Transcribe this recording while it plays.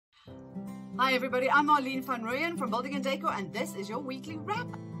Hi everybody, I'm Marlene van ROOYEN from Building and Decor, and this is your weekly wrap.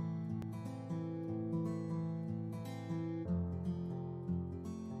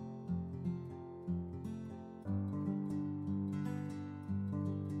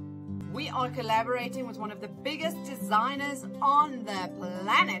 We are collaborating with one of the biggest designers on the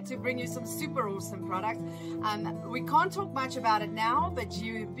planet to bring you some super awesome products. We can't talk much about it now, but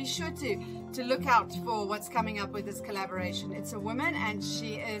you be sure to look out for what's coming up with this collaboration. It's a woman and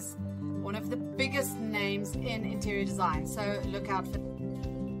she is one of the biggest names in interior design, so look out for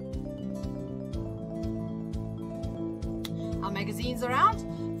our magazines are out.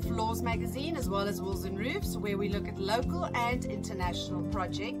 Floors magazine as well as Walls and Roofs, where we look at local and international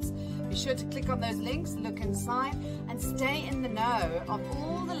projects. Be sure to click on those links, look inside, and stay in the know of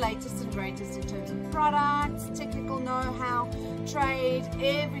all the latest and greatest in terms of products, technical know-how, trade,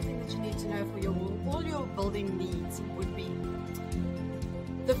 everything that you need to know for all your building needs would be.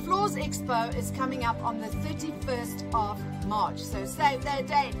 The Floors Expo is coming up on the 31st of March, so save the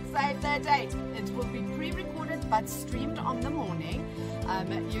date, save the date. It will be pre-recorded but streamed on the morning.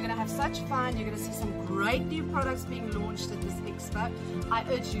 You're going to have such fun. You're going to see some great new products being launched at this expo. I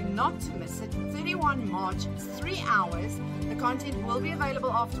urge you not to miss it. 31 March, 3 hours. The content will be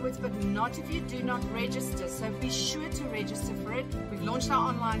available afterwards, but not if you do not register. So be sure to register for it. We've launched our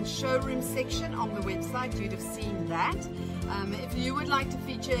online showroom section on the website. You'd have seen that. If you would like to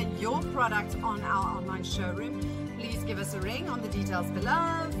feature your product on our online showroom, please give us a ring on the details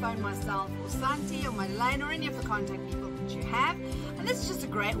below. Phone myself or Santi or Marlene or any of the contact people that you have. And this is just a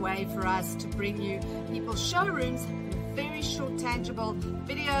great way for us to bring you people's showrooms, very short, tangible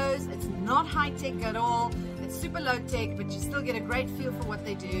videos. It's not high-tech at all. It's super low-tech, but you still get a great feel for what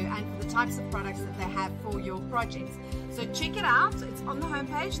they do and for the types of products that they have for your projects. So check it out. It's on the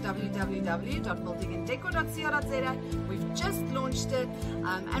homepage, www.buildinganddecor.co.za. We've just launched it,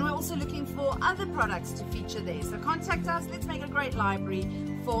 and we're also looking for other products to feature there. So contact us. Let's make a great library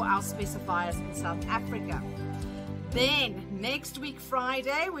for our specifiers in South Africa. Then next week,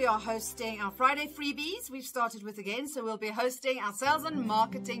 Friday, we are hosting our Friday freebies. We've started with again, so we'll be hosting our sales and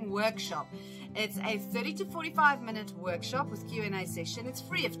marketing workshop. It's a 30 to 45-minute workshop with Q&A session. It's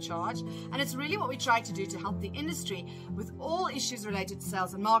free of charge, and it's really what we try to do to help the industry with all issues related to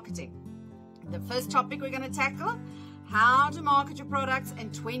sales and marketing. The first topic we're going to tackle: how to market your products in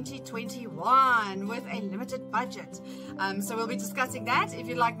 2021 with a limited budget. So we'll be discussing that. If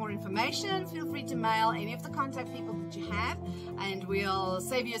you'd like more information, feel free to mail any of the contact people that you have, and we'll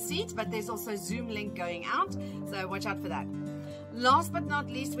save you a seat, but there's also a Zoom link going out, so watch out for that. Last but not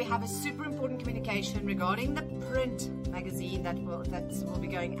least, we have a super important communication regarding the print magazine that will be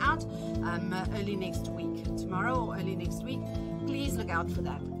going out early next week, tomorrow or early next week. Please look out for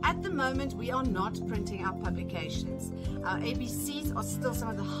that. At the moment, we are not printing our publications. Our ABCs are still some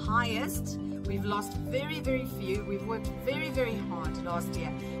of the highest. We've lost very, very few. We've worked very, very hard last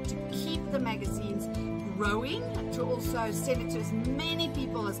year to keep the magazines growing, to also send it to as many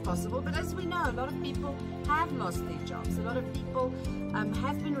people as possible. But as we know, a lot of people have lost their jobs. A lot of people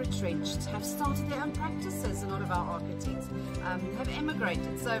have been retrenched, have started their own practices. A lot of our architects have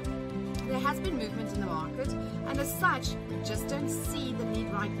emigrated. So there has been movement in the market, and as such, we just don't see the need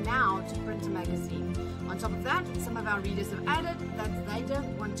right now to print a magazine. On top of that, some of our readers have added that they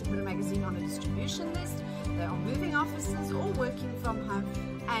don't want to put a magazine on a distribution list. They are moving offices or working from home,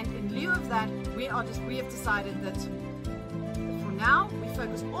 and in lieu of that, we have decided that for now we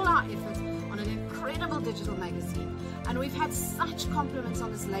focus all our efforts on an incredible digital magazine. And we've had such compliments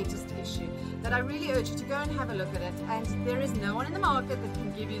on this latest issue that I really urge you to go and have a look at it. And there is no one in the market that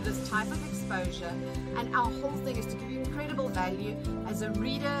can give you this type of exposure. And our whole thing is to give you incredible value as a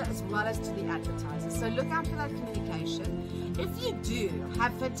reader as well as to the advertiser. So look out for that communication. If you do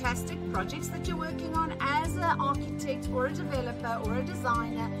have fantastic projects that you're working on as an architect or a developer or a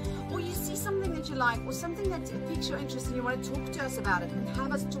designer, or you see something that you like or something that piques your interest and you want to talk to us about it and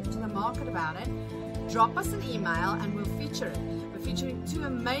have us talk to the market about it, drop us an email and we'll feature it. We're featuring 2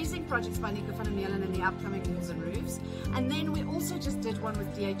 amazing projects by Nico van der Meulen in the upcoming Walls and Roofs. And then we also just did one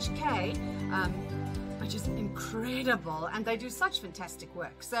with DHK, which is incredible, and they do such fantastic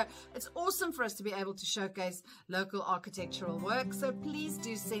work. So it's awesome for us to be able to showcase local architectural work. So please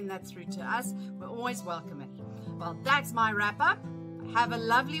do send that through to us. We're always welcome it. Well, that's my wrap up. Have a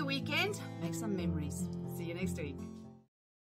lovely weekend. Make some memories. See you next week.